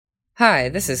Hi,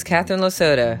 this is Catherine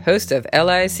Lasota, host of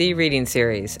LIC Reading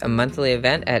Series, a monthly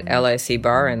event at LIC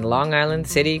Bar in Long Island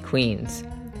City, Queens.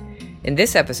 In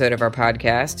this episode of our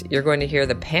podcast, you're going to hear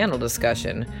the panel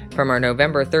discussion from our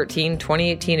November 13,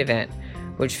 2018 event,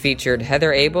 which featured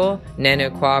Heather Abel,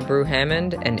 Nanoqua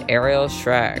Brew-Hammond, and Ariel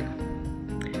Schrag.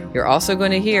 You're also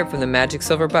going to hear from the Magic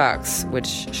Silver Box,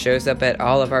 which shows up at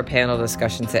all of our panel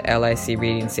discussions at LIC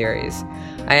Reading Series.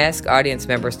 I ask audience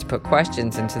members to put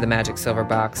questions into the Magic Silver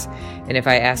Box, and if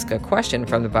I ask a question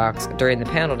from the box during the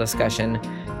panel discussion,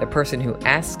 the person who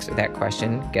asks that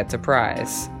question gets a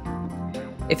prize.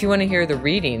 If you want to hear the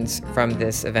readings from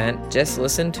this event, just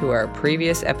listen to our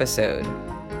previous episode.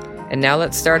 And now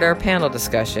let's start our panel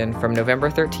discussion from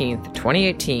November 13th,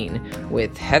 2018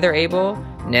 with Heather Abel,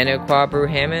 Nanoqua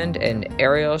Brew-Hammond, and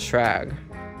Ariel Schrag.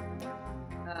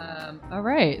 All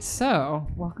right, so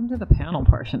welcome to the panel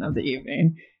portion of the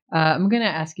evening. I'm going to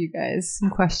ask you guys some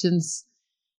questions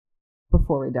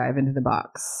before we dive into the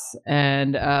box.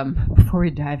 And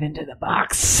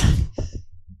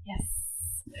yes.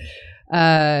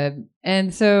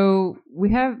 And so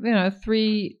we have,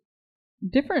 three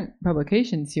different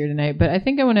publications here tonight, but I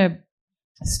think I want to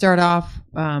start off.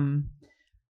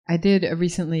 I did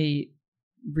recently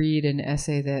read an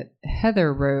essay that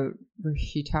Heather wrote where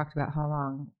she talked about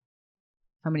how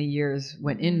many years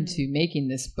went into making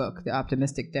this book, The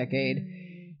Optimistic Decade.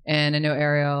 And I know,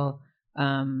 Ariel,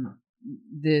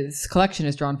 this collection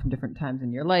is drawn from different times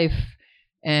in your life.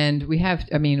 And we have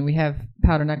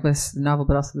Powder Necklace, the novel,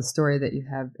 but also the story that you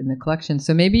have in the collection.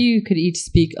 So maybe you could each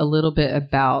speak a little bit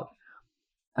about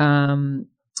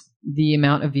the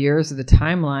amount of years of the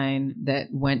timeline that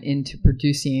went into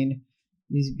producing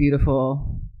these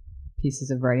beautiful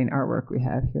pieces of writing artwork we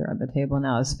have here on the table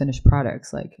now as finished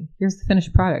products. Like, here's the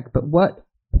finished product, but what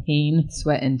pain,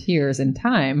 sweat, and tears and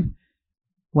time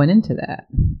went into that?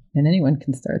 And anyone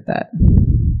can start that.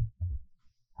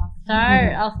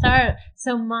 I'll start.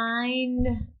 So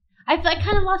mine, I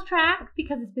kind of lost track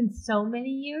because it's been so many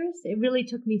years. It really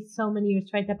took me so many years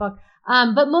to write that book.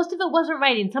 But most of it wasn't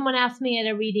writing. Someone asked me at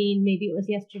a reading, maybe it was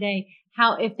yesterday,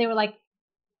 if they were like,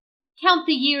 count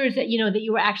the years that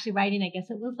you were actually writing. I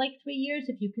guess it was like 3 years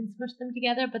if you can smush them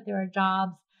together, but there are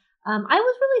jobs. I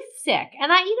was really sick,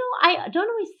 and I don't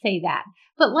always say that,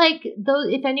 but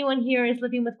if anyone here is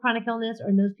living with chronic illness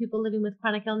or knows people living with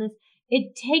chronic illness,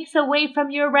 it takes away from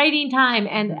your writing time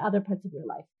and other parts of your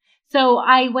life. So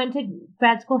I went to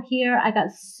grad school here. I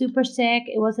got super sick.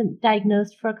 It wasn't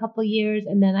diagnosed for a couple of years,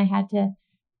 and then I had to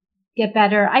get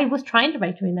better. I was trying to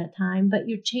write during that time, but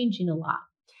you're changing a lot.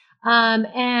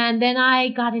 And then I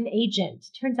got an agent.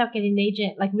 Turns out getting an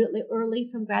agent really early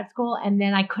from grad school, and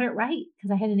then I couldn't write because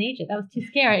I had an agent. That was too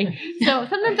scary. So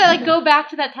sometimes I go back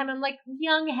to that time. I'm like,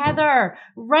 young Heather,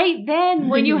 right then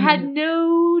when you had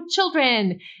no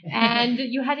children and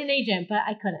you had an agent, but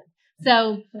I couldn't.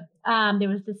 So there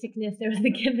was the sickness, there was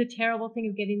the terrible thing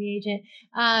of getting the agent.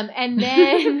 And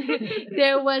then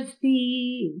there was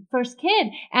the first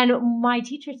kid. And my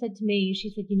teacher said to me,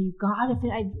 she said, you got it.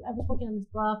 I was working on this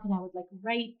book and I would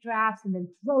write drafts and then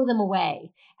throw them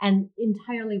away and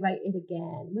entirely write it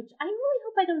again, which I really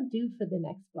hope I don't do for the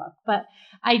next book. But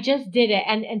I just did it.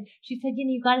 And she said,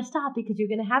 you got to stop because you're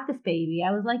going to have this baby.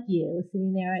 I was like you,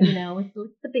 sitting there, with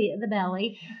the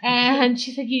belly. And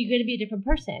she said, you're going to be a different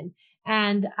person.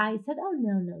 And I said, oh,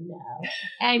 no,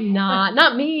 I'm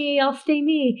not me. I'll stay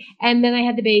me. And then I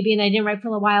had the baby and I didn't write for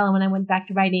a while. And when I went back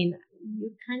to writing,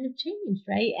 you kind of changed,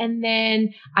 right? And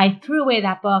then I threw away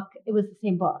that book. It was the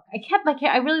same book.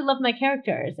 I really loved my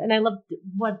characters and I loved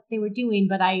what they were doing,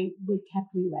 but I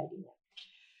kept rewriting it.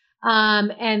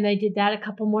 And I did that a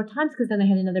couple more times because then I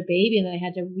had another baby and then I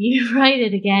had to rewrite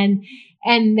it again.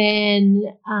 And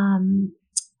then,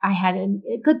 I had a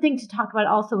good thing to talk about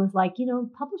also was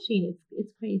publishing,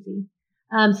 it's crazy.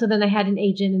 So then I had an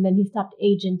agent and then he stopped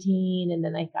agenting and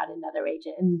then I got another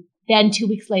agent and then 2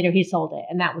 weeks later he sold it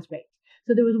and that was great.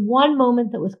 So there was one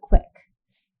moment that was quick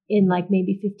in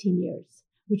maybe 15 years,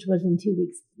 which was in 2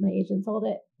 weeks. My agent sold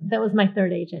it. That was my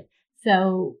third agent.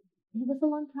 So it was a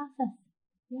long process.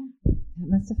 Yeah. It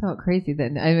must have felt crazy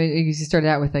then. I mean, you started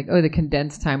out with the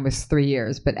condensed time was 3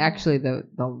 years, but actually the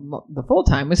full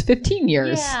time was 15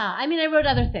 years. Yeah. I mean, I wrote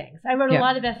other things. I wrote a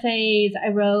lot of essays. I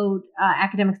wrote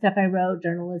academic stuff. I wrote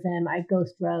journalism. I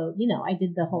ghost wrote. I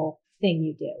did the whole thing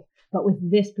you do. But with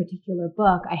this particular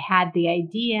book, I had the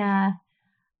idea,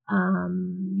 a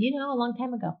long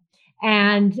time ago.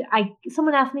 And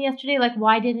someone asked me yesterday,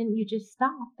 why didn't you just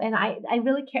stop? And I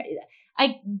really care.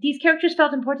 These characters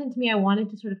felt important to me. I wanted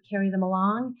to sort of carry them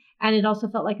along. And it also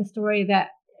felt like a story that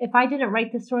if I didn't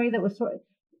write the story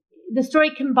the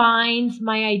story combines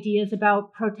my ideas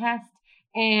about protest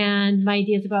and my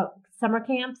ideas about summer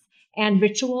camps and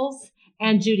rituals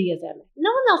and Judaism.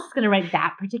 No one else is going to write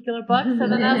that particular book. So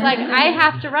then I was like, I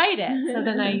have to write it. So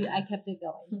then I kept it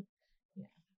going.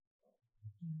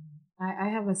 I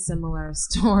have a similar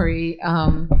story.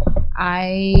 I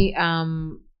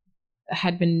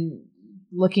had been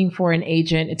looking for an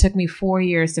agent. It took me 4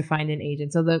 years to find an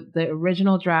agent. So the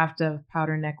original draft of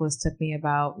Powder Necklace took me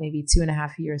about maybe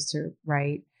 2.5 years to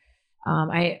write.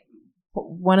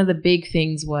 One of the big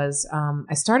things was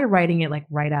I started writing it like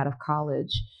right out of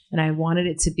college, and I wanted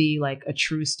it to be like a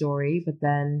true story, but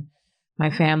then my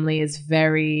family is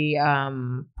very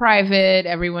private.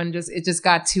 It just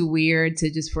got too weird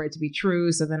for it to be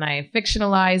true. So then I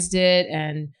fictionalized it,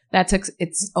 and that took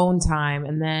its own time.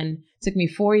 And then it took me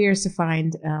 4 years to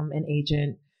find an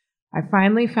agent. I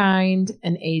finally found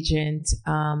an agent,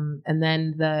 and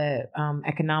then the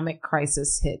economic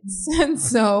crisis hits. And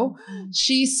so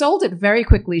she sold it very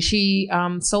quickly. She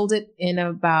sold it in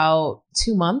about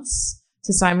 2 months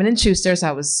to Simon & Schuster. So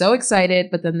I was so excited,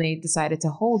 but then they decided to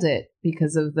hold it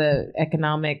because of the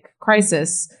economic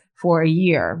crisis for a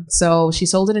year. So she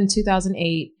sold it in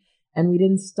 2008, and we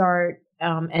didn't start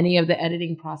any of the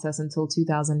editing process until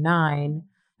 2009.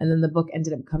 And then the book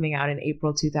ended up coming out in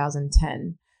April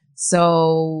 2010.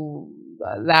 So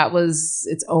that was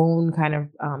its own kind of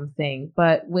thing.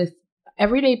 But with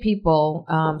Everyday People,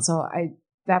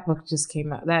 that book just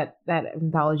came out, that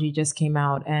anthology just came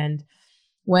out. And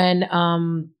when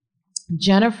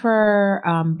Jennifer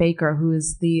Baker, who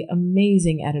is the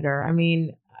amazing editor, I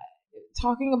mean,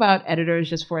 talking about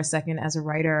editors just for a second as a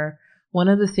writer, one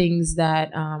of the things that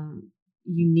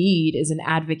you need is an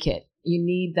advocate. You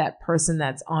need that person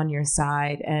that's on your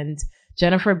side. And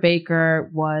Jennifer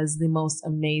Baker was the most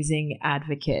amazing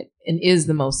advocate and is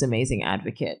the most amazing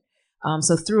advocate.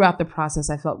 So throughout the process,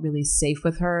 I felt really safe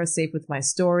with her, safe with my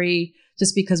story,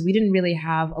 just because we didn't really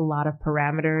have a lot of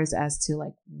parameters as to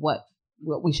like what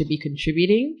we should be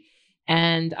contributing.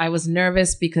 And I was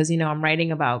nervous because, I'm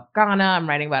writing about Ghana, I'm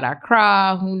writing about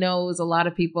Accra. Who knows? A lot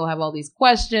of people have all these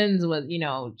questions.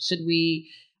 Should we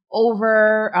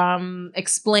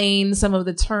explain some of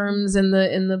the terms in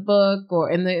the book or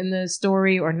in the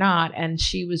story or not? And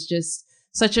she was just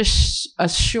such a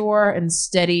sure and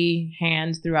steady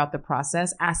hand throughout the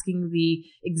process, asking the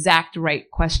exact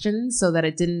right questions so that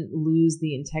it didn't lose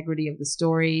the integrity of the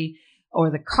story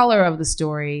or the color of the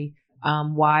story,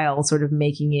 while sort of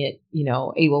making it,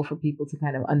 able for people to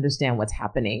kind of understand what's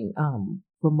happening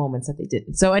for moments that they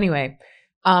didn't. So anyway,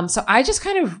 so I just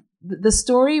kind of, the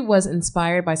story was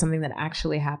inspired by something that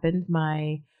actually happened.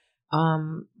 My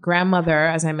grandmother,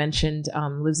 as I mentioned,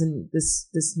 lives in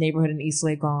this neighborhood in East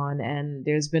Legon, and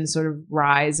there's been sort of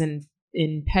rise in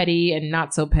petty and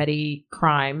not so petty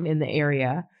crime in the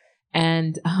area.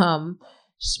 And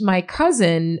my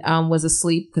cousin was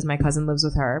asleep, because my cousin lives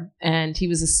with her, and he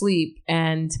was asleep,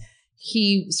 and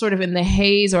he sort of in the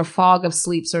haze or fog of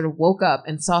sleep sort of woke up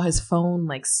and saw his phone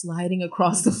like sliding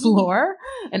across the floor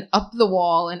and up the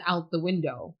wall and out the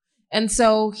window. And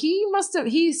so he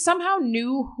somehow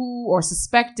knew who or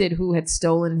suspected who had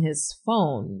stolen his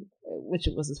phone, which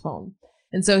it was his phone.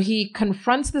 And so he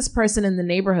confronts this person in the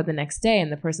neighborhood the next day,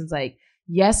 and the person's like,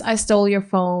 yes, I stole your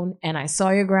phone, and I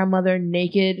saw your grandmother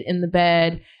naked in the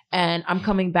bed, and I'm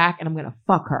coming back and I'm going to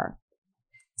fuck her.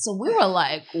 So we were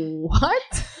like,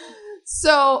 what?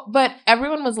 So, but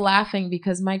everyone was laughing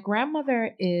because my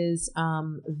grandmother is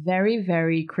very,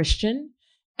 very Christian.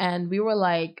 And we were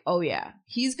like, oh yeah,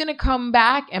 he's going to come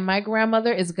back and my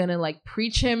grandmother is going to like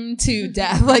preach him to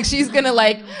death. Like she's going to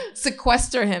like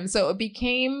sequester him. So it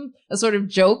became a sort of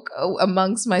joke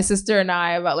amongst my sister and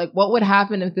I about like what would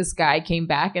happen if this guy came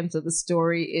back. And so the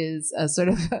story is a sort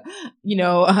of,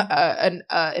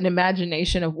 an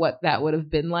imagination of what that would have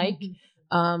been like.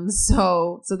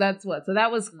 So that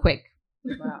was quick.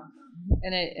 Wow.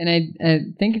 And I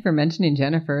thank you for mentioning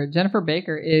Jennifer. Jennifer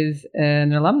Baker is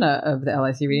an alumna of the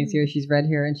LIC Reading Series. She's read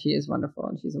here, and she is wonderful,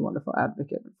 and she's a wonderful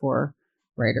advocate for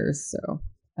writers. So,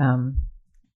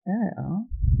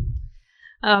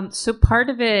 so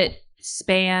part of it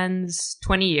spans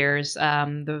 20 years.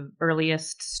 The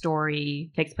earliest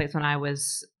story takes place when I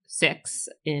was 6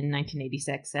 in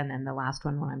 1986, and then the last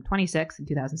one when I'm 26 in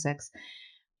 2006.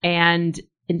 And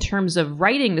in terms of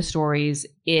writing the stories,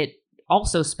 it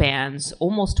also spans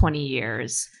almost 20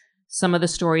 years. Some of the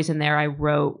stories in there I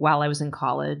wrote while I was in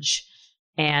college,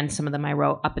 and some of them I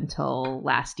wrote up until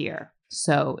last year.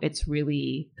 So it's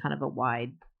really kind of a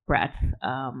wide breadth.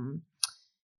 One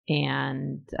of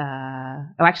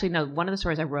the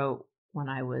stories I wrote when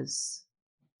I was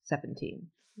 17.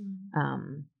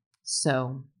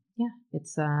 So yeah,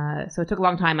 so it took a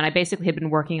long time, and I basically had been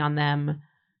working on them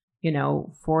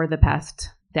for the past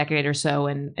decade or so,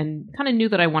 and kind of knew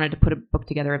that I wanted to put a book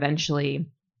together eventually.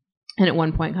 And at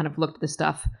one point kind of looked at the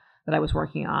stuff that I was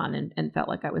working on and felt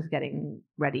like I was getting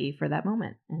ready for that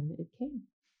moment. And it came.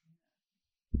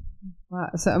 Wow.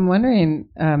 So I'm wondering,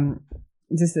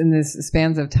 just in this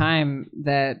spans of time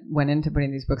that went into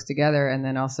putting these books together, and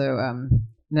then also,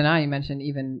 Nana, you mentioned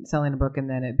even selling a book and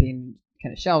then it being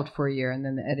kind of shelved for a year, and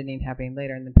then the editing happening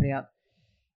later, and then putting out.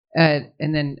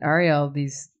 And then Ariel,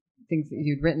 these things that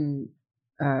you'd written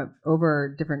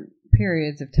over different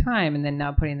periods of time, and then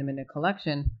now putting them in a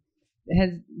collection.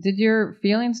 Did your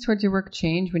feelings towards your work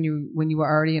change when you were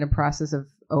already in a process of,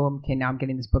 oh, okay, now I'm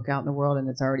getting this book out in the world and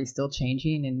it's already still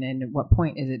changing, and at what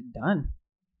point is it done?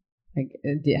 Like,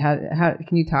 how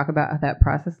can you talk about that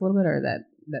process a little bit, or that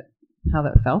how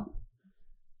that felt?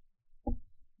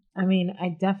 I mean,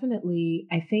 I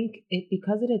think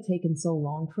because it had taken so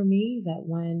long for me, that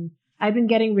when I've been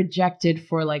getting rejected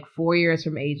for like 4 years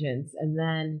from agents, and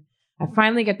then I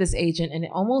finally get this agent, and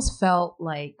it almost felt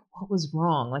like, what was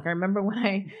wrong? Like, I remember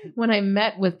when I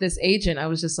met with this agent, I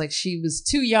was just like, she was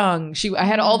too young. I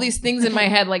had all these things in my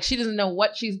head, like she doesn't know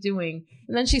what she's doing.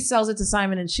 And then she sells it to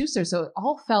Simon & Schuster. So it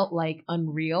all felt like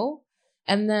unreal.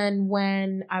 And then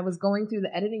when I was going through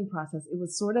the editing process, it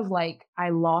was sort of like I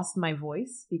lost my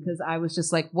voice, because I was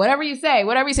just like, whatever you say,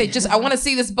 just, I want to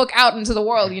see this book out into the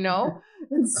world,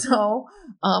 And so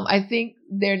I think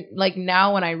they're like,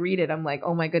 now when I read it, I'm like,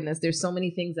 oh my goodness, there's so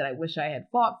many things that I wish I had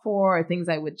fought for, or things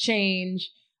I would change.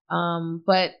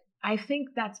 But I think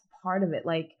that's part of it.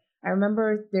 Like, I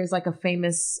remember there's like a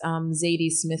famous Zadie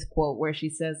Smith quote where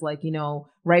she says, like,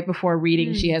 right before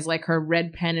reading, she has like her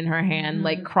red pen in her hand,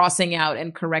 like crossing out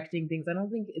and correcting things.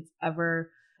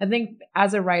 I think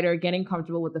as a writer, getting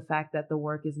comfortable with the fact that the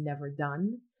work is never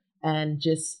done, and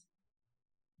just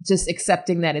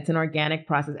accepting that it's an organic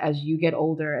process. As you get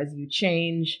older, as you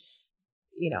change,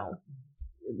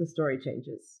 the story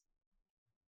changes.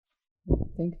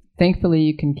 Thankfully,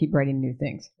 you can keep writing new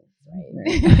things.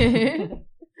 Right.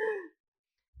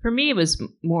 For me, it was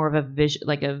more of a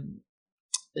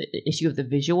issue of the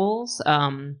visuals.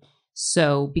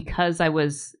 So because I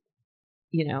was,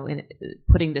 in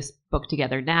putting this book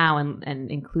together now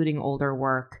and including older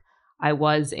work, I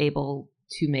was able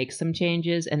to make some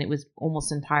changes, and it was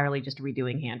almost entirely just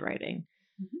redoing handwriting.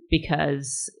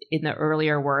 Because in the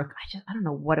earlier work, I don't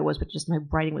know what it was, but just my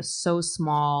writing was so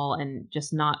small and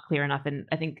just not clear enough. And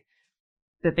I think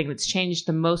the thing that's changed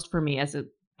the most for me as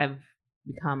I've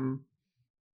become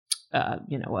a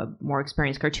more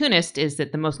experienced cartoonist is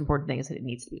that the most important thing is that it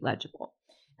needs to be legible.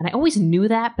 And I always knew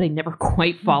that, but I never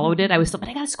quite followed it. I was still, but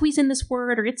I got to squeeze in this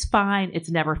word, or it's fine. It's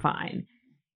never fine.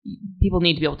 People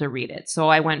need to be able to read it. So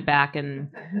I went back and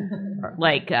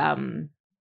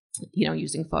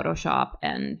using Photoshop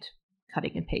and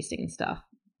cutting and pasting and stuff,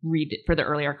 read it for the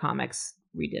earlier comics,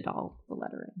 redid all the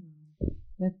lettering.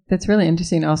 That's really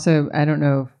interesting. Also, I don't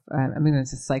know if I'm going to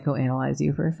just psychoanalyze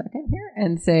you for a second here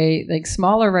and say, like,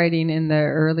 smaller writing in the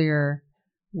earlier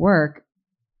work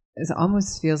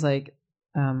almost feels like,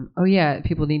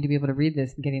 people need to be able to read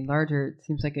this, and getting larger, it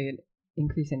seems like an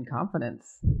increase in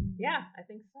confidence. Yeah, I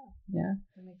think so. Yeah.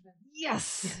 That makes sense.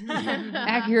 Yes.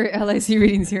 Accurate LIC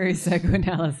reading series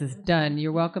psychoanalysis done.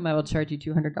 You're welcome. I will charge you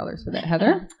 $200 for that,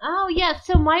 Heather. Oh, yeah.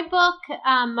 So my book,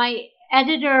 my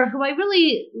editor, who I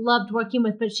really loved working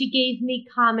with, but she gave me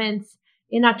comments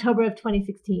in October of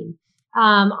 2016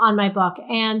 on my book.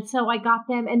 And so I got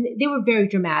them, and they were very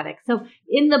dramatic. So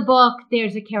in the book,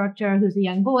 there's a character who's a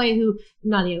young boy he's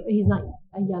not a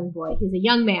young boy. He's a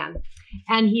young man,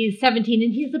 and he's 17,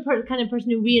 and he's the kind of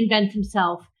person who reinvents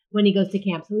himself when he goes to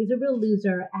camp. So he's a real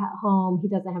loser at home. He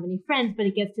doesn't have any friends, but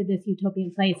he gets to this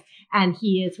utopian place, and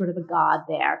he is sort of a god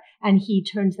there, and he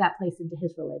turns that place into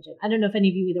his religion. I don't know if any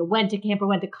of you either went to camp or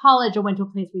went to college or went to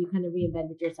a place where you kind of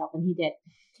reinvented yourself, and he did.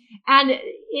 And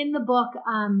in the book,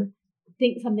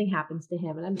 think something happens to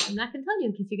him, and I'm not going to tell you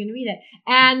in case you're going to read it.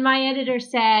 And my editor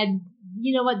said,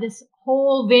 you know what, this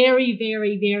whole very,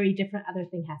 very, very different other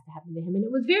thing has to happen to him. And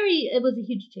it was a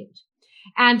huge change.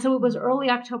 And so it was early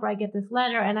October, I get this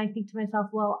letter, and I think to myself,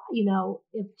 well,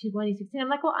 if 2016, I'm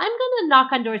like, well, I'm going to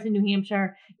knock on doors in New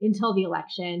Hampshire until the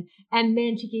election. And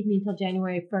then she gave me until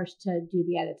January 1st to do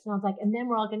the edits. And I was like, and then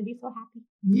we're all going to be so happy.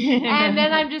 And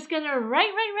then I'm just going to write.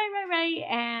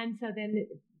 And so then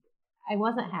I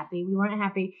wasn't happy. We weren't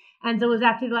happy. And so it was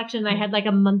after the election. I had like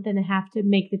a month and a half to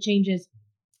make the changes.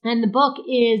 And the book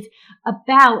is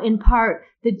about, in part,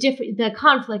 the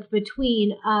conflict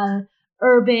between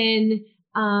urban,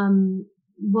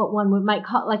 what one might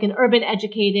call like an urban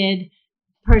educated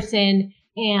person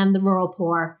and the rural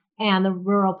poor, and the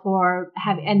rural poor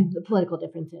and the political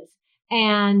differences.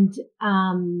 And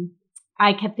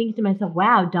I kept thinking to myself,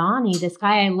 wow, Donnie, this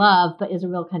guy I love, but is a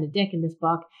real kind of dick in this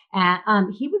book.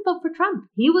 He would vote for Trump.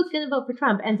 He was going to vote for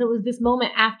Trump. And so it was this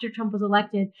moment after Trump was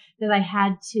elected that I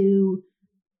had to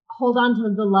hold on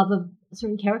to the love of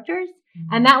certain characters.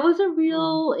 Mm-hmm. And that was a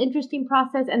real interesting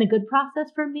process and a good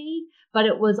process for me. But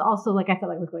it was also like, I felt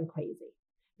like I was going crazy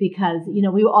because, you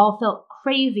know, we all felt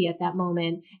crazy at that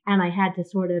moment. And I had to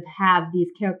sort of have these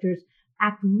characters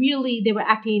they were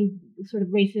acting sort of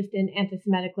racist and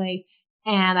anti-Semitically.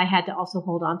 And I had to also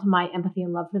hold on to my empathy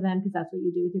and love for them because that's what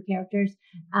you do with your characters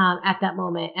at that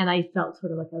moment. And I felt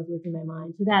sort of like I was losing my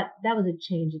mind. So that was a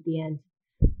change at the end.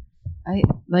 I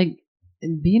like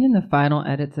being in the final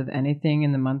edits of anything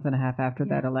in the month and a half after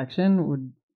that election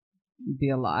would be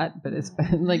a lot, but it's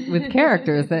like with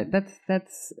characters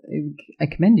that's I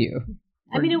commend you.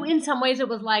 I mean, in some ways it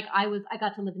was like I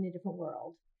got to live in a different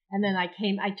world. And then I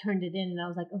turned it in and I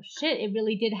was like, oh shit, it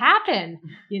really did happen.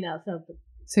 You know,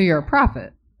 So you're a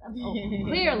prophet. Oh,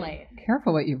 clearly.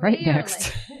 Careful what you write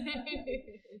next.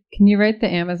 Can you write the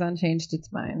Amazon changed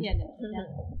its mind? Yeah,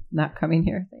 no. Not coming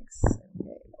here. Thanks.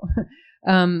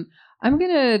 I'm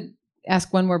going to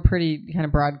ask one more pretty kind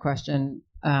of broad question.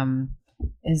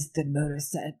 Is the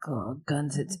motorcycle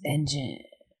guns its engine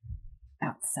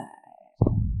outside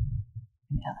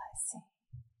in LIC?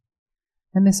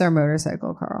 I miss our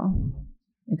motorcycle, Carl.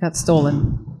 It got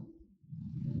stolen.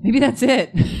 Maybe that's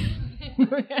it.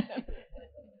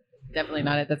 Definitely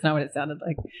not it. That's not what it sounded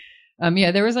like.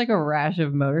 Yeah, there was like a rash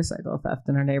of motorcycle theft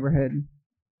in our neighborhood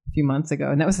a few months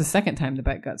ago, and that was the second time the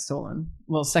bike got stolen.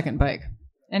 Well, second bike.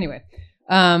 Anyway,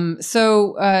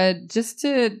 so just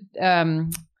to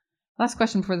last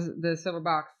question for the silver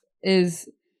box is.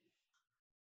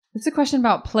 It's a question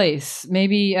about place.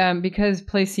 Maybe because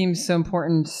place seems so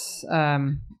important,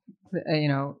 you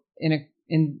know,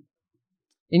 in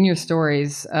your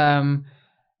stories. I'm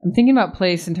thinking about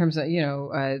place in terms of, you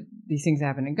know, these things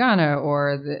happen in Ghana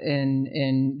or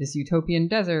in this utopian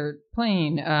desert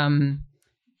plain.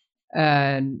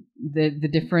 The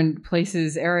different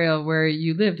places, Ariel, where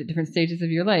you lived at different stages of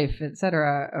your life,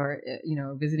 etc., or you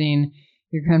know, visiting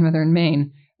your grandmother in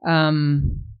Maine.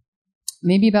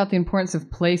 Maybe about the importance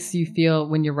of place you feel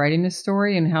when you're writing a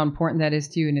story and how important that is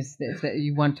to you, and is that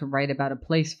you want to write about a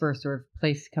place first, or if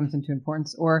place comes into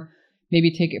importance, or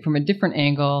maybe take it from a different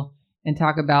angle and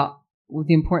talk about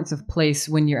the importance of place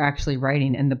when you're actually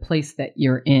writing and the place that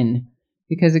you're in.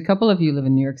 Because a couple of you live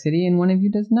in New York City and one of you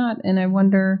does not, and I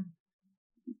wonder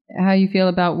how you feel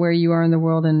about where you are in the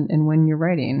world and when you're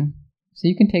writing. So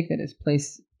you can take that as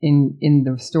place in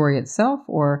the story itself,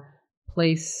 or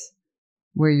place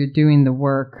where you're doing the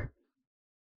work.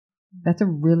 That's a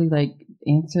really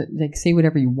answer, say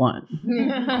whatever you want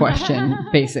question,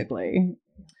 basically.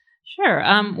 Sure.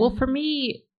 Well, for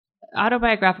me,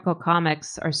 autobiographical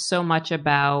comics are so much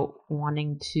about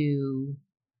wanting to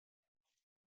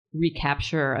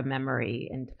recapture a memory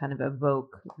and to kind of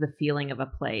evoke the feeling of a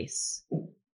place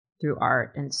through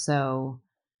art. And so,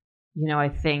 you know, I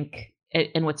think,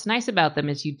 and what's nice about them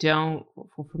is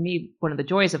for me, one of the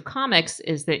joys of comics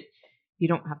is that you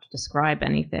don't have to describe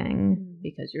anything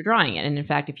because you're drawing it. And in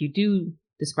fact, if you do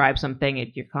describe something,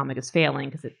 your comic is failing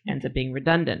because it ends up being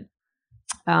redundant.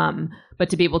 But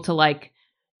to be able to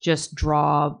just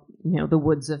draw, you know, the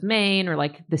woods of Maine, or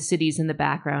the cities in the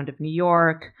background of New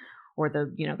York, or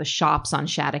the shops on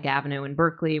Shattuck Avenue in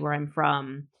Berkeley, where I'm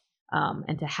from,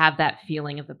 and to have that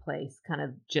feeling of the place kind of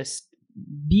just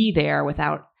be there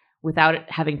without it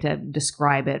having to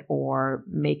describe it or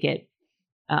make it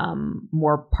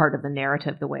more part of the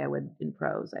narrative the way I would in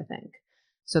prose, I think.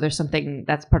 So there's something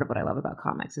that's part of what I love about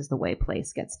comics, is the way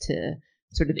place gets to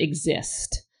sort of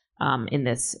exist in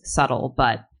this subtle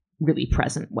but really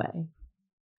present way.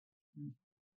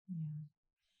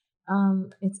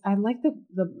 I like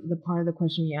the part of the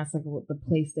question you asked, what the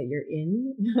place that you're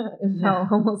in. So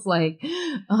almost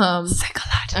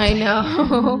psychological. I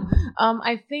know.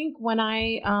 I think when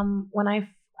I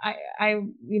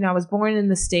was born in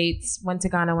the States, went to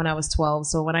Ghana when I was 12.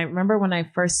 So when I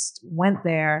first went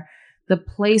there, the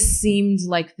place seemed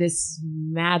like this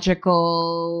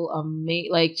magical,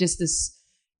 just this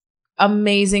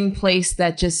amazing place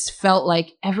that just felt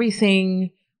like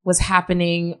everything was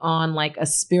happening on a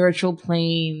spiritual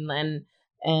plane,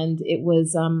 and it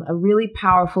was a really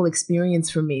powerful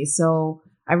experience for me. So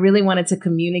I really wanted to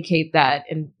communicate that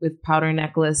with Powder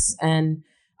Necklace. And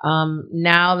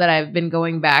now that I've been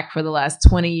going back for the last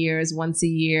 20 years, once a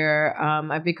year,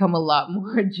 I've become a lot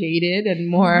more jaded and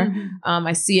more,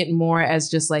 I see it more as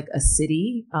just like a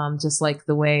city, just like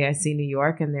the way I see New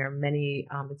York. And there are many,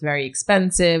 it's very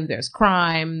expensive. There's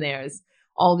crime, there's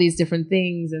all these different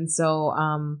things. And so,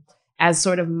 as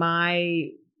sort of my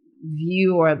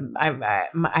view, or I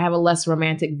have a less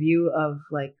romantic view of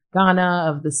like Ghana,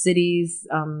 of the cities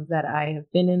that I have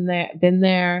been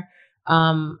there.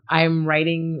 I'm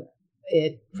writing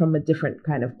it from a different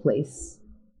kind of place.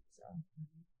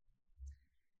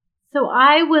 So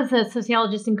I was a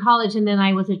sociologist in college, and then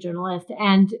I was a journalist.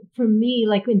 And for me,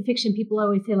 like in fiction, people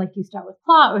always say, like, do you start with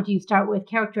plot or do you start with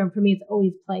character? And for me, it's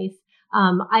always place.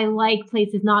 I like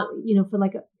places, not, for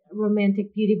like a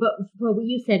romantic beauty, but for what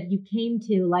you said, you came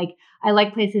to, like, I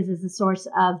like places as a source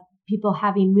of people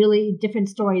having really different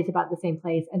stories about the same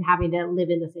place and having to live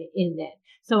in it.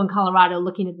 So in Colorado,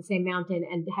 looking at the same mountain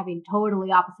and having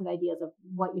totally opposite ideas of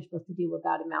what you're supposed to do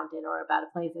about a mountain or about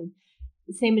a place. And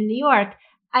same in New York.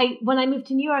 When I moved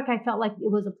to New York, I felt like it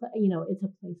was it's a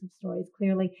place of stories,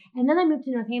 clearly. And then I moved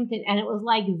to Northampton, and it was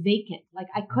like vacant. Like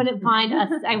I couldn't find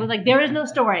I was like, there is no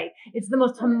story. It's the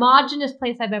most homogenous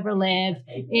place I've ever lived.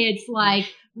 It's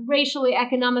like racially,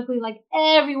 economically, like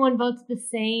everyone votes the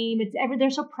same. They're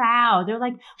so proud. They're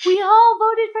like, we all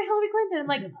voted for Hillary Clinton. I'm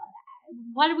like,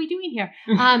 what are we doing here?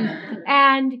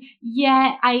 And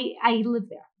yet I live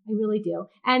there. I really do.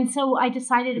 And so I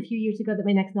decided a few years ago that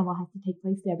my next novel has to take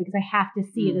place there because I have to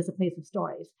see it as a place of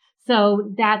stories.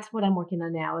 So that's what I'm working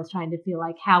on now, is trying to feel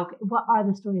like what are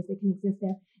the stories that can exist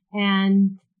there?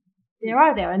 And there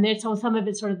are there. And so some of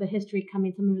it's sort of the history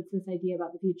coming, some of it's this idea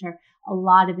about the future. A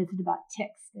lot of it's about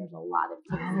ticks. There's a lot of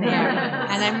ticks there.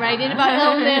 And I'm writing about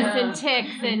illness and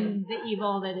ticks and the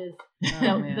evil that is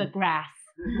the grass.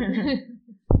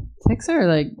 Ticks are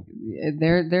like,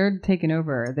 they're taking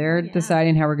over. They're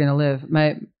deciding how we're going to live.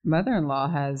 My mother-in-law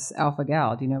has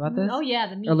alpha-gal. Do you know about this? Oh, yeah.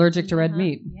 The meat. Allergic to red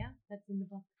meat. Yeah, that's in the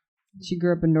book. She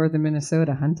grew up in northern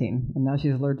Minnesota hunting, and now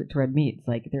she's allergic to red meat. It's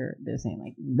like they're saying,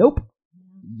 like, nope,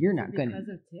 you're not going to. Because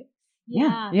of ticks?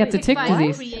 Yeah, it's a tick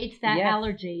disease. Creates that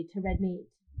allergy to red meat.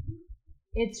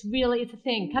 It's a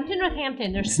thing. Come to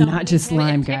Northampton. There's it's not just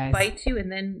Lyme, guys. Tick bites you,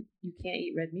 and then you can't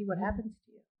eat red meat. What happens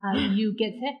to you? You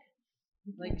get sick.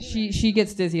 Like she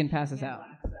gets dizzy and passes out.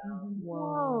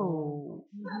 Whoa.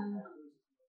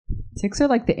 Ticks are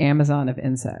like the Amazon of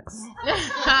insects.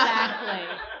 Exactly.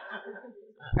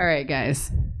 All right,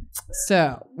 guys.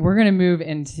 So we're going to move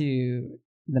into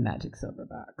the Magic Silver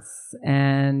Box.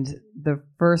 And the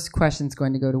first question is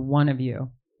going to go to one of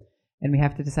you. And we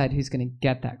have to decide who's going to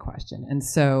get that question. And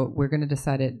so we're going to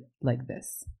decide it like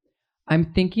this.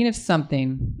 I'm thinking of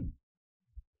something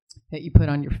that you put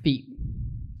on your feet.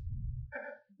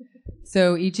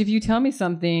 So each of you tell me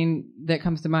something that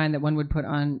comes to mind that one would put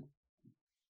on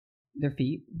their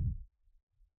feet.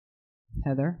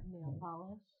 Heather? Nail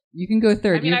polish. You can go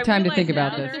third. You have time to think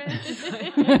about this.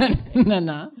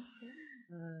 No.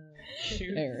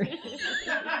 Shoes.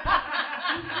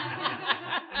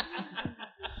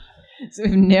 So we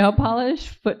have nail polish,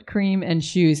 foot cream, and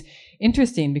shoes.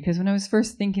 Interesting, because when I was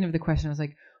first thinking of the question, I was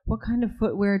like, what kind of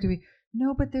footwear do we...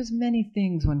 No, but there's many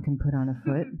things one can put on a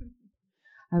foot.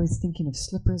 I was thinking of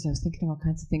slippers. I was thinking of all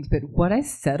kinds of things. But what I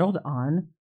settled on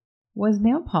was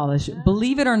nail polish.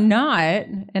 Believe it or not,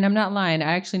 and I'm not lying.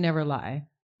 I actually never lie.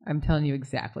 I'm telling you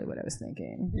exactly what I was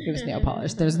thinking. It was nail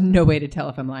polish. There's no way to tell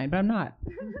if I'm lying, but I'm not.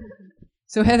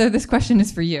 So, Heather, this question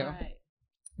is for you. Right.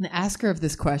 The asker of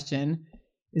this question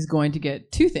is going to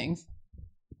get two things: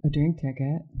 a drink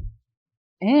ticket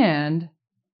and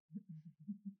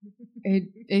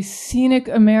a Scenic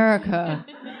America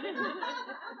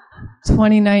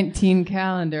 2019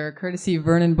 calendar, courtesy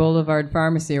Vernon Boulevard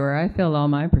Pharmacy, where I fill all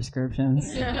my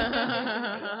prescriptions.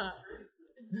 I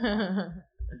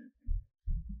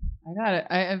got it.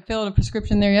 I filled a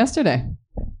prescription there yesterday.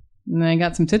 And I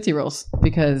got some Tootsie Rolls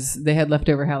because they had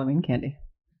leftover Halloween candy.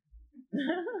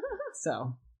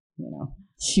 So,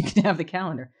 you can have the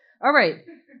calendar. All right.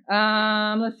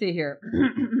 Let's see here.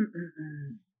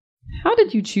 How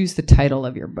did you choose the title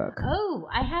of your book? Oh,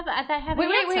 I have an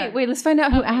answer. Wait. Let's find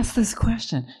out who asked this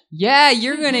question. Yeah,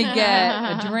 you're going to get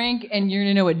a drink and you're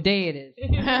going to know what day it is.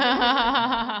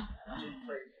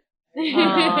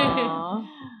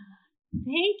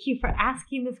 Thank you for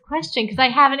asking this question, because I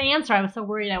have an answer. I was so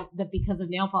worried that because of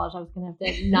nail polish, I was going to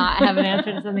have to not have an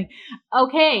answer to something.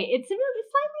 Okay, it's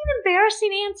slightly an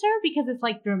embarrassing answer because it's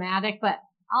like dramatic, but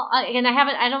I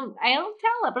don't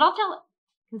tell it, but I'll tell it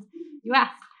because you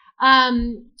asked.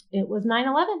 It was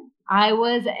 9/11. I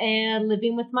was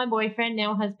living with my boyfriend,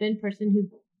 now husband, person who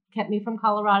kept me from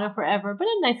Colorado forever, but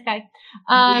a nice guy.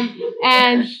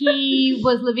 And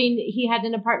he had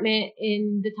an apartment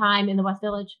in the time in the West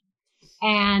Village.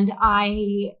 And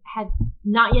I had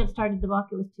not yet started the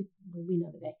book. It was we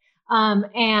know the day.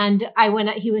 And I went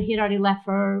out, he had already left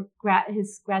for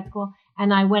his grad school.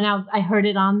 And I went out, I heard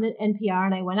it on the NPR,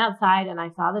 and I went outside and I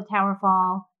saw the tower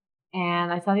fall.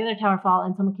 and I saw the other tower fall,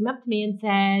 and someone came up to me and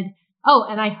said, oh,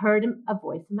 and I heard a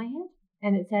voice in my head,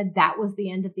 and it said that was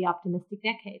the end of the optimistic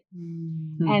decade.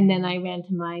 Mm-hmm. And then I ran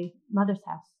to my mother's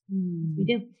house. Mm-hmm. We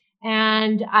do.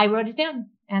 And I wrote it down,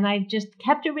 and I just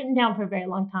kept it written down for a very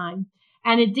long time.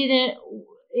 And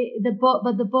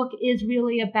the book is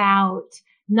really about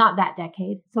not that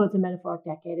decade. So it's a metaphoric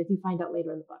decade, as you find out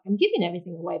later in the book. I'm giving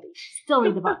everything away, but you should still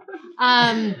read the book.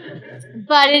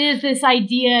 But it is this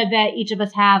idea that each of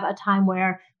us have a time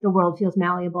where the world feels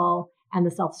malleable and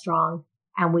the self strong,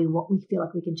 and we feel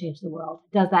like we can change the world.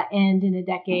 Does that end in a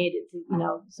decade?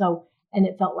 And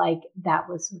it felt like that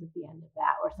was sort of the end of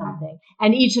that or something.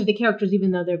 And each of the characters,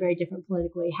 even though they're very different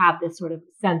politically, have this sort of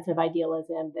sense of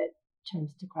idealism that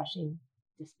turns to crushing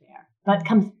despair, but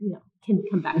can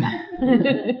come back up.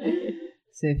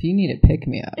 So if you need a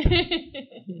pick-me-up,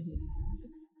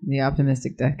 The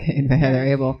Optimistic Decade by Heather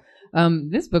Abel.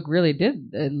 This book really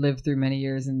did live through many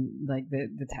years, and like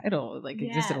the title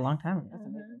existed a long time ago. That's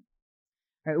amazing.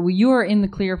 All right, well, you are in the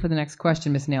clear for the next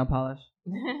question, Miss Nail Polish.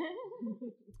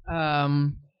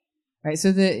 All right,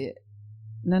 so the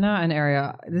Nana and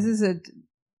Ariel,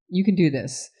 you can do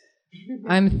this.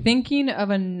 I'm thinking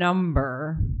of a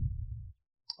number.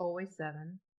 Always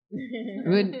 7.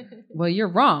 Well, you're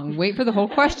wrong. Wait for the whole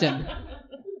question.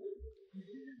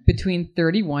 Between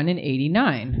 31 and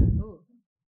 89. Ooh.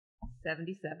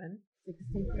 77.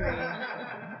 63.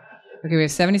 Okay, we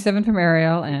have 77 from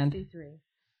Ariel and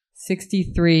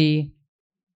 63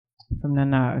 from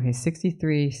Nana. Okay,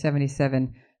 63,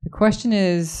 77. The question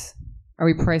is, are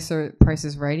we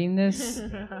Price's writing this?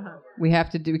 We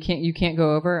have to do. You can't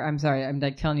go over. I'm sorry. I'm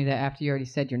like telling you that after you already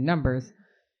said your numbers.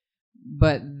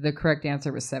 But the correct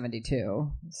answer was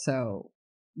 72. So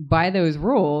by those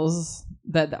rules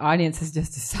that the audience has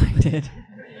just decided,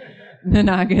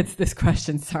 Nana gets this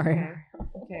question. Sorry.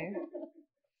 Okay.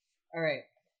 All right.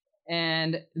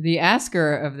 And the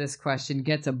asker of this question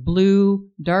gets a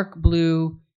dark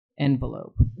blue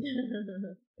envelope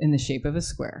in the shape of a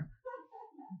square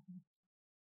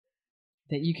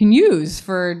that you can use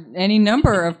for any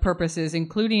number of purposes,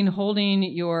 including holding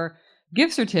your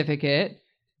gift certificate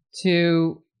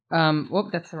to,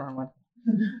 that's the wrong one.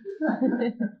 Hold on a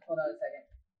second.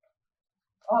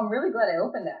 Oh, I'm really glad I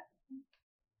opened that.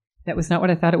 That was not what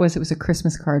I thought it was. It was a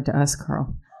Christmas card to us,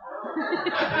 Carl.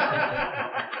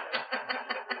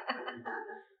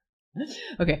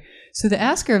 Okay, so the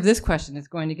asker of this question is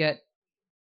going to get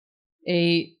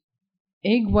a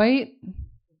egg white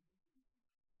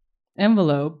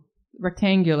envelope,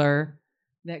 rectangular,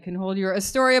 that can hold your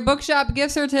Astoria Bookshop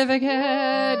gift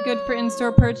certificate. Good for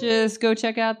in-store purchase. Go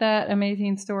check out that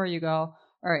amazing store, you all.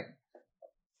 All right.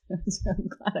 I'm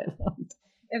glad I loved.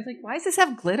 I was like, why does this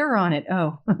have glitter on it?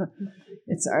 Oh,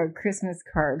 it's our Christmas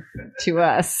card to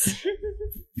us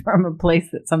from a place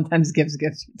that sometimes gives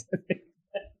gift certificates.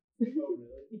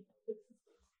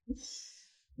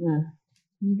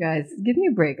 You guys, give me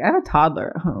a break. I have a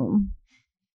toddler at home.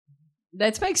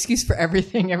 That's my excuse for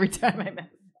everything every time I mess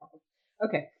up.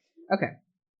 Okay.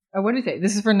 What do you say?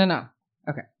 This is for Nana.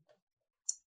 Okay.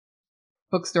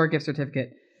 Bookstore gift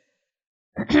certificate.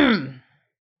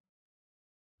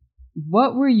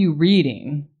 What were you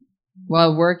reading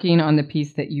while working on the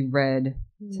piece that you read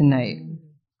tonight?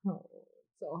 Oh,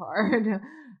 so hard.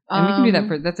 And we can do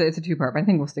that it's a 2-part, but I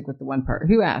think we'll stick with the 1 part.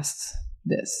 Who asked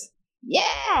this?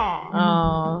 Yeah.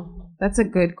 Oh, that's a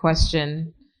good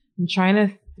question. I'm trying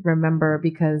to remember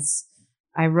because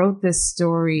I wrote this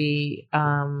story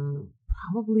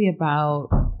probably about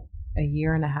a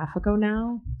year and a half ago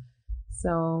now.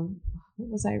 So what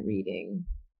was I reading?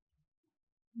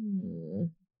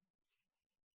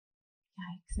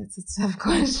 Yikes, that's a tough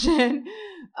question.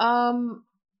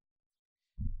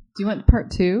 Do you want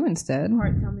part 2 instead?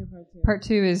 Tell me part 2. Part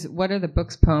 2 is, what are the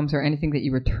books, poems, or anything that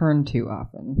you return to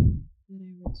often? That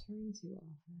I return to often.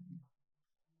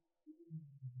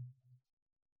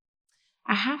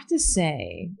 I have to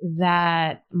say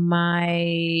that my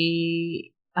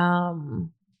what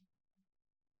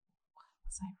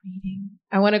was I reading?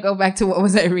 I want to go back to what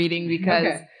was I reading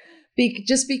because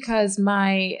because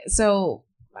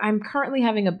I'm currently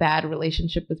having a bad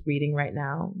relationship with reading right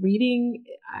now. Reading,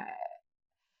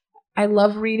 I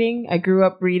love reading. I grew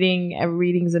up reading.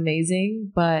 Reading's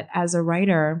amazing, but as a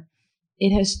writer,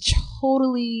 it has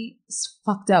totally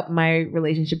fucked up my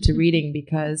relationship to reading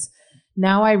because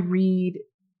now I read,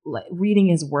 reading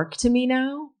is work to me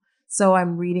now. So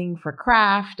I'm reading for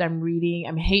craft. I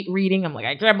hate reading. I'm like,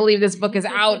 I can't believe this book is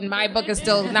out and my book is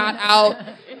still not out.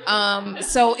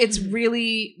 So it's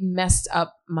really messed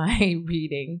up my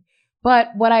reading. But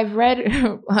what I've read,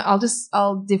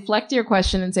 I'll deflect your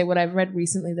question and say what I've read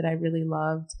recently that I really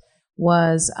loved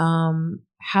was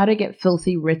How to Get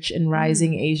Filthy Rich in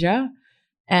Rising Asia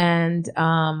and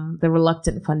The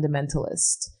Reluctant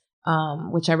Fundamentalist,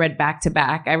 which I read back to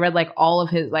back. I read all of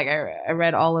his I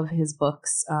read all of his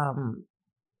books,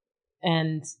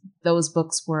 and those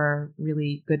books were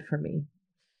really good for me.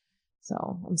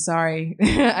 So I'm sorry,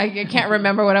 I can't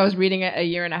remember what I was reading a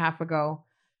year and a half ago,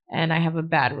 and I have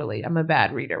I'm a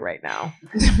bad reader right now.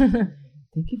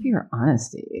 Thank you for your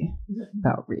honesty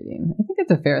about reading. I think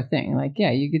it's a fair thing.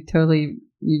 You could totally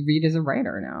read as a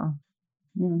writer now.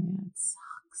 Yeah, it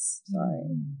sucks.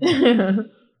 Sorry.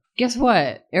 Guess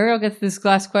what? Ariel gets this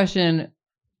last question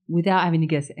without having to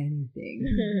guess anything.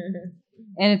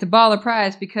 And it's a baller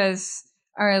prize because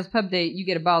Ariel's Pub Date, you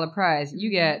get a baller prize.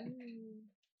 You get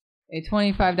a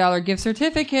 $25 gift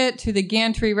certificate to the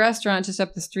Gantry restaurant just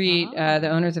up the street. The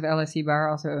owners of LIC Bar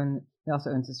also own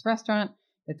this restaurant.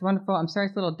 It's wonderful. I'm sorry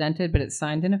it's a little dented, but it's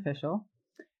signed and official.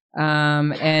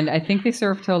 And I think they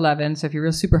serve till 11. So if you're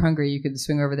real super hungry, you could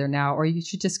swing over there now, or you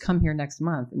should just come here next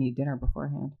month and eat dinner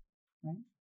beforehand. Right?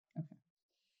 Okay.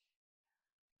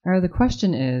 All right. The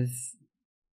question is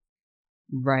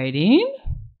writing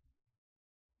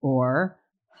or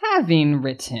having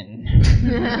written?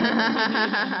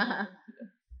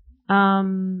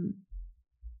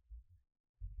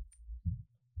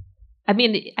 I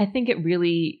mean, I think it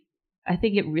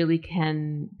really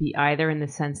can be either, in the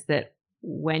sense that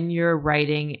when you're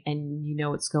writing and you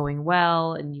know it's going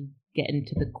well and you get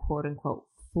into the quote unquote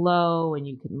flow and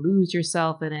you can lose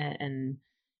yourself in it and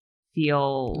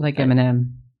feel like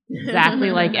Eminem.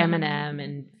 Exactly like Eminem,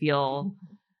 and feel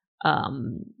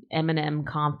Eminem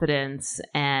confidence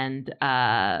and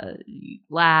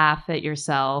laugh at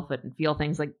yourself and feel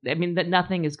things that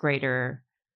nothing is greater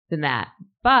than that.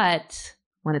 But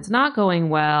when it's not going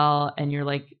well and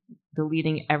you're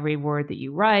deleting every word that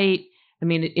you write, I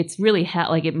mean, it's really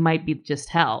hell. It might be just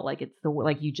hell.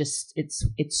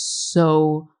 It's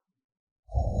so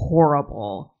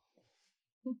horrible.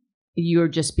 You're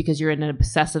just, because you're in an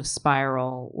obsessive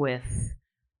spiral with,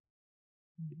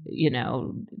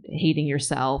 hating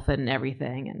yourself and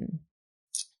everything.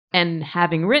 And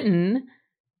having written,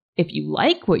 if you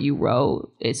like what you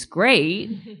wrote, it's great.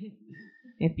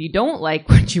 If you don't like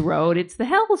what you wrote, it's the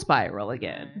hell spiral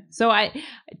again. So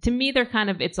to me, they're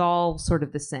it's all sort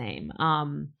of the same.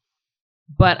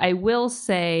 But I will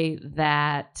say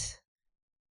that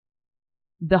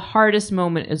the hardest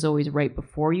moment is always right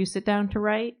before you sit down to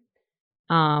write,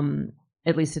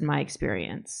 at least in my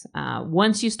experience.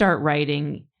 Once you start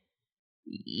writing,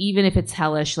 even if it's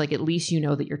hellish, at least you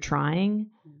know that you're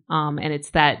trying. And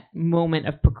it's that moment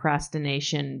of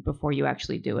procrastination before you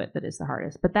actually do it that is the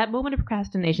hardest. But that moment of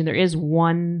procrastination, there is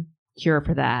one cure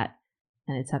for that,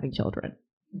 and it's having children.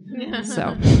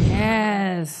 So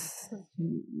yes,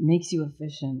 makes you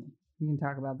efficient. We can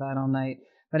talk about that all night.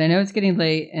 But I know it's getting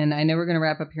late, and I know we're going to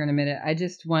wrap up here in a minute. I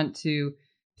just want to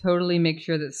totally make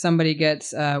sure that somebody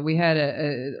gets. We had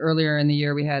earlier in the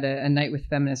year we had a night with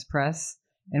Feminist Press,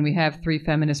 and we have 3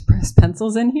 Feminist Press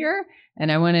pencils in here. And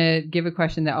I want to give a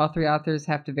question that all 3 authors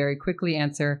have to very quickly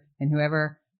answer. And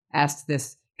whoever asks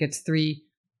this gets 3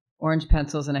 orange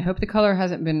pencils. And I hope the color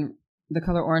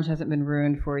orange hasn't been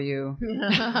ruined for you.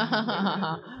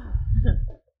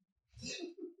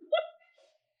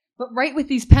 But write with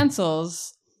these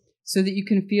pencils so that you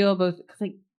can feel both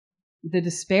the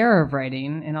despair of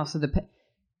writing and also the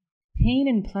pain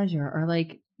and pleasure are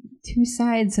like 2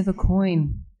 sides of a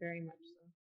coin. Very much so.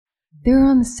 They're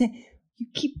on the same. You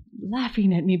keep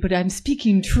laughing at me, but I'm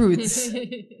speaking truths.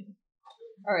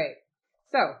 All right.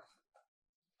 So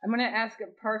I'm going to ask a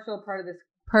partial part of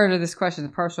this question.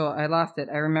 Partial. I lost it.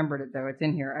 I remembered it though. It's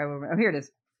in here. Oh, here it is.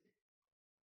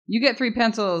 You get 3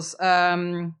 pencils.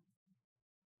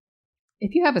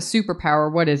 If you have a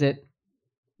superpower, what is it?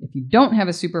 If you don't have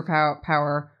a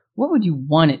superpower, what would you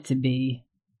want it to be?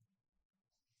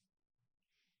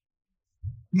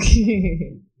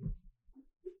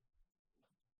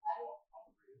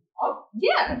 Oh,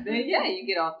 yeah, you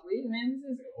get all 3, man.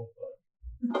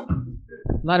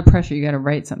 A lot of pressure. You got to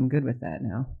write something good with that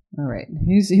now. All right.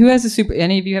 Who has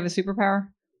any of you have a superpower?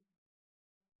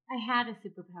 I had a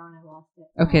superpower and I lost it.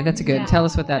 Okay, that's good. Yeah. Tell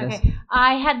us what that is.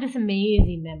 I had this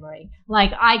amazing memory.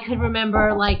 I could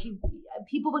remember,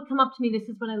 people would come up to me. This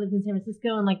is when I lived in San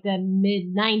Francisco in the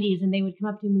mid 90s, and they would come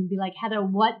up to me and be like, "Heather,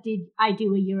 what did I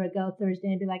do a year ago Thursday?"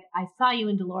 And I'd be like, "I saw you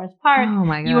in Dolores Park. Oh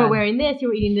my God. You were wearing this. You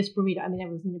were eating this burrito." I mean, I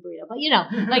wasn't eating a burrito,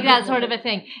 but that sort of a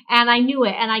thing. And I knew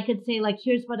it, and I could say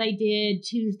here's what I did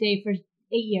Tuesday for 8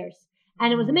 years,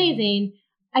 and it was amazing.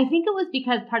 I think it was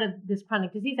because part of this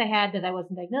chronic disease I had that I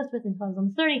wasn't diagnosed with until I was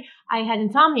almost 30, I had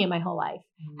insomnia my whole life.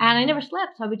 And I never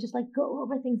slept. So I would just go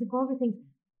over things and go over things.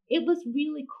 it was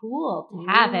really cool to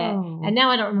have it. Whoa. And now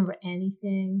I don't remember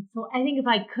anything. So I think if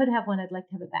I could have one, I'd like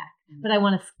to have it back. But I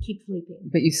want to keep sleeping.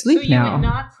 But you sleep so you now. would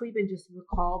not sleep and just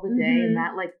recall the day, Mhm. and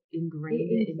that like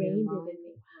ingrained it in your mind. me.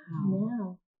 Wow.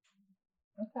 No.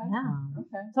 Okay. Yeah.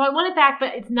 Okay. So I want it back,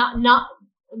 but it's not.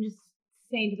 I'm just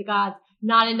saying to the gods,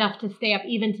 not enough to stay up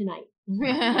even tonight.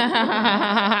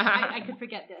 I could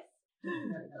forget this.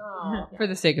 For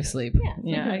the sake of sleep.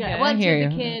 Yeah. I hear you.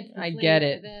 The kids, the I sleep, get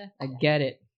it. the- I get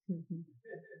it.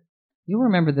 You'll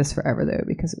remember this forever, though,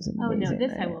 because it was Oh, amazing. no,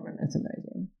 this I right? will remember. It's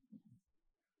amazing.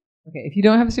 Okay, if you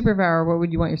don't have a superpower, what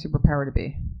would you want your superpower to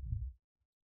be?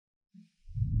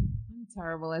 I'm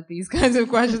terrible at these kinds of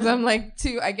questions. I'm like,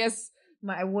 I guess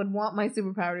I would want my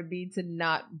superpower to be to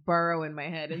not burrow in my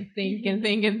head and think and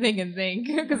think and think and think.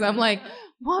 Because I'm like,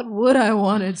 what would I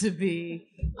want it to be?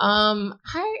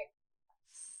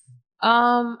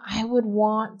 I would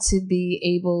want to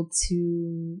be able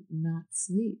to not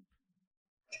sleep.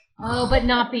 Oh, but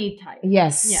not be tired.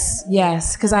 Yes,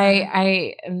 yes. Because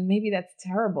I maybe that's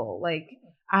terrible. Like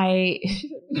terrible.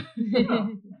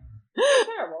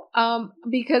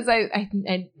 Because I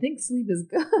think sleep is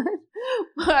good,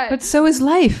 But so is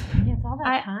life. Yeah, it's all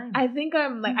that time. I think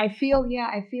I'm like I feel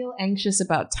anxious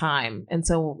about time, and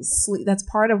so sleep. That's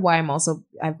part of why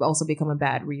I've also become a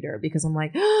bad reader, because I'm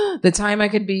like the time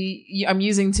I'm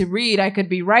using to read, I could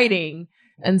be writing,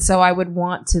 and so I would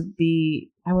want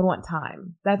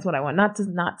time. That's what I want,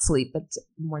 not sleep, but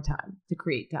more time, to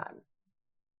create time.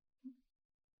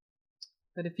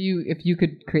 But if you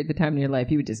could create the time in your life,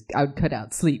 I would cut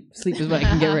out sleep. Sleep is what I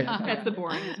can get rid of. That's the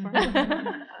boring part.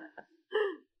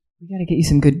 We got to get you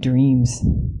some good dreams.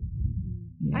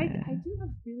 Yeah. I do have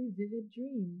really vivid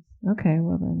dreams. Okay,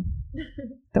 well then,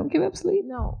 don't give up sleep.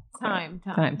 No, time.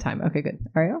 Time. Okay, good.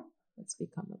 Ariel? Let's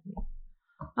become of me.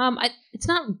 It's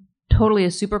not totally a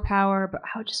superpower, but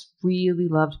I would just really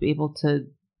love to be able to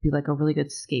be like a really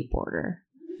good skateboarder.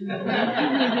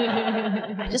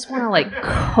 I just want to like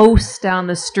coast down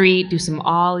the street, do some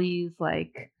ollies,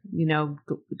 like,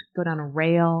 go down a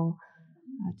rail.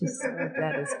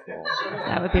 That is cool.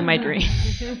 That would be my dream.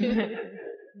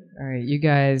 All right, you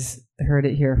guys heard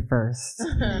it here first.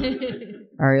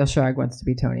 Ariel Schrag wants to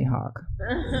be Tony Hawk,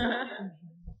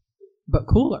 but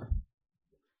cooler,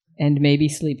 and maybe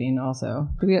sleeping also.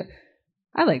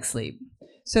 I like sleep.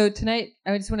 So tonight,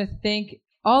 I just want to thank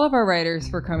all of our writers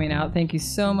for coming out. Thank you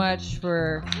so much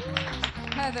for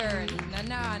Heather and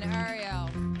Nana and Ariel.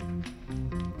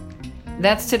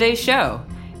 That's today's show.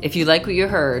 If you like what you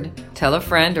heard, tell a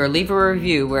friend or leave a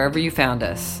review wherever you found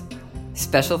us.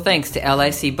 Special thanks to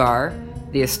LIC Bar,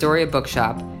 the Astoria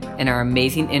Bookshop, and our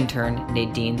amazing intern,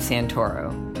 Nadine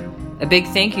Santoro. A big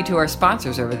thank you to our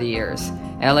sponsors over the years,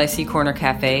 LIC Corner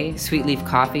Cafe, Sweet Leaf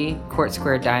Coffee, Court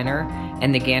Square Diner,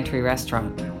 and the Gantry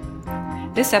Restaurant.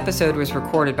 This episode was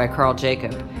recorded by Carl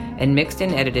Jacob and mixed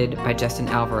and edited by Justin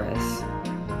Alvarez.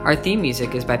 Our theme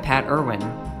music is by Pat Irwin.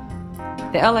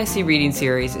 The LIC Reading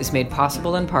Series is made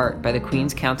possible in part by the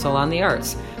Queens Council on the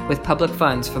Arts, with public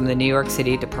funds from the New York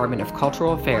City Department of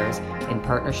Cultural Affairs in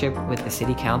partnership with the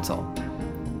City Council.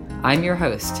 I'm your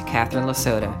host, Catherine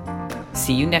Lasota.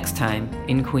 See you next time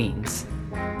in Queens.